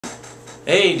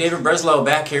Hey, David Breslow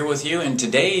back here with you. In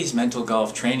today's mental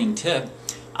golf training tip,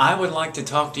 I would like to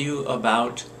talk to you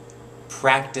about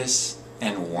practice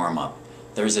and warm-up.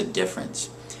 There's a difference.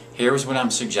 Here's what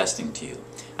I'm suggesting to you.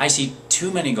 I see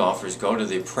too many golfers go to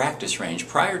the practice range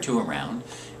prior to a round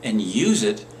and use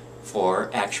it for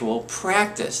actual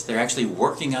practice. They're actually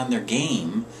working on their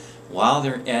game while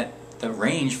they're at the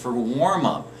range for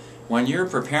warm-up. When you're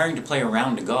preparing to play a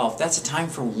round of golf, that's a time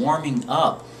for warming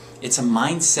up. It's a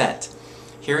mindset.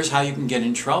 Here's how you can get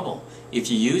in trouble.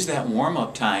 If you use that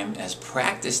warm-up time as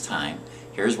practice time,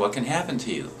 here's what can happen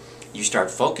to you. You start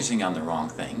focusing on the wrong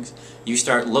things. You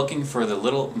start looking for the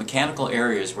little mechanical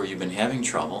areas where you've been having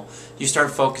trouble. You start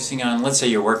focusing on, let's say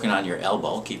you're working on your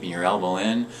elbow, keeping your elbow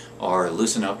in, or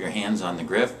loosen up your hands on the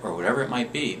grip, or whatever it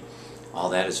might be. All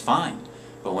that is fine.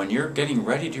 But when you're getting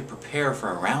ready to prepare for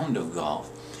a round of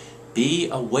golf, be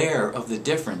aware of the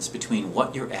difference between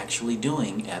what you're actually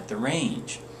doing at the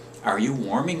range. Are you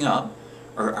warming up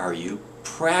or are you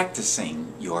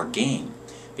practicing your game?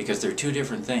 Because they're two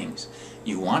different things.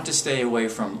 You want to stay away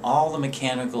from all the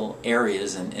mechanical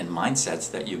areas and mindsets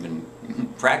that you've been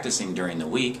practicing during the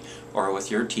week or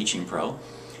with your teaching pro.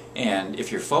 And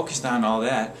if you're focused on all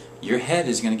that, your head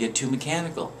is going to get too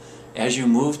mechanical. As you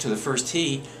move to the first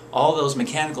tee, all those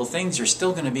mechanical things are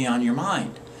still going to be on your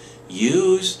mind.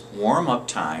 Use warm-up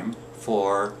time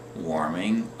for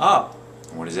warming up.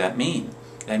 What does that mean?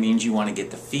 That means you want to get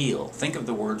the feel. Think of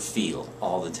the word feel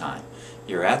all the time.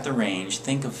 You're at the range,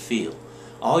 think of feel.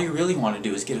 All you really want to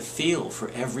do is get a feel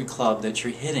for every club that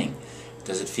you're hitting.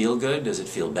 Does it feel good? Does it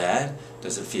feel bad?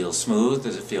 Does it feel smooth?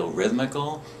 Does it feel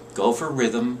rhythmical? Go for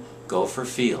rhythm, go for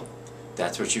feel.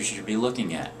 That's what you should be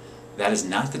looking at. That is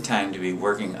not the time to be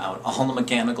working out all the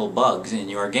mechanical bugs in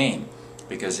your game,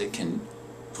 because it can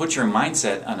put your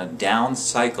mindset on a down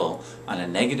cycle, on a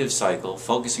negative cycle,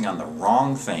 focusing on the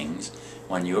wrong things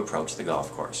when you approach the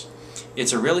golf course.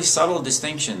 It's a really subtle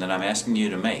distinction that I'm asking you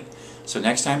to make. So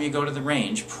next time you go to the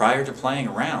range, prior to playing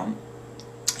a round,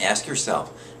 ask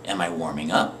yourself, am I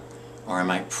warming up? Or am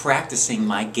I practicing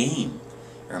my game?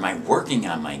 Or am I working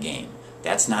on my game?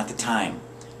 That's not the time.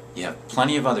 You have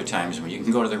plenty of other times when you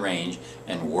can go to the range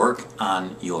and work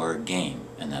on your game,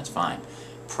 and that's fine.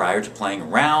 Prior to playing a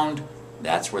round,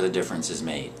 that's where the difference is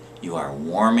made. You are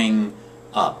warming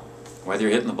up. Whether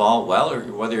you're hitting the ball well or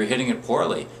whether you're hitting it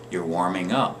poorly, you're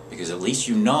warming up, because at least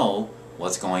you know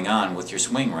what's going on with your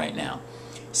swing right now.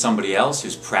 Somebody else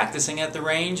who's practicing at the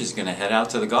range is going to head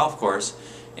out to the golf course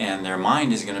and their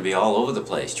mind is going to be all over the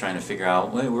place trying to figure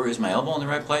out, wait, where is my elbow in the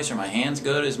right place? Are my hands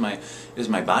good? Is my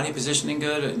body positioning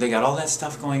good? They got all that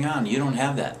stuff going on. You don't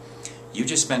have that. You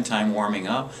just spent time warming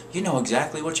up. You know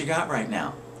exactly what you got right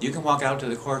now. You can walk out to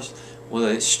the course with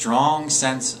a strong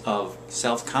sense of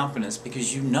self-confidence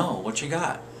because you know what you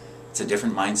got. It's a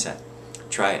different mindset.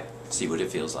 Try it. See what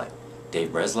it feels like. Dave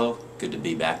Breslow, good to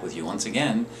be back with you once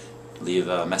again. Leave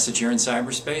a message here in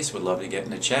cyberspace. Would love to get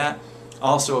in a chat.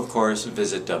 Also, of course,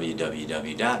 visit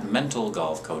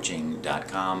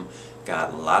www.mentalgolfcoaching.com.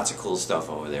 Got lots of cool stuff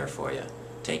over there for you.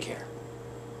 Take care.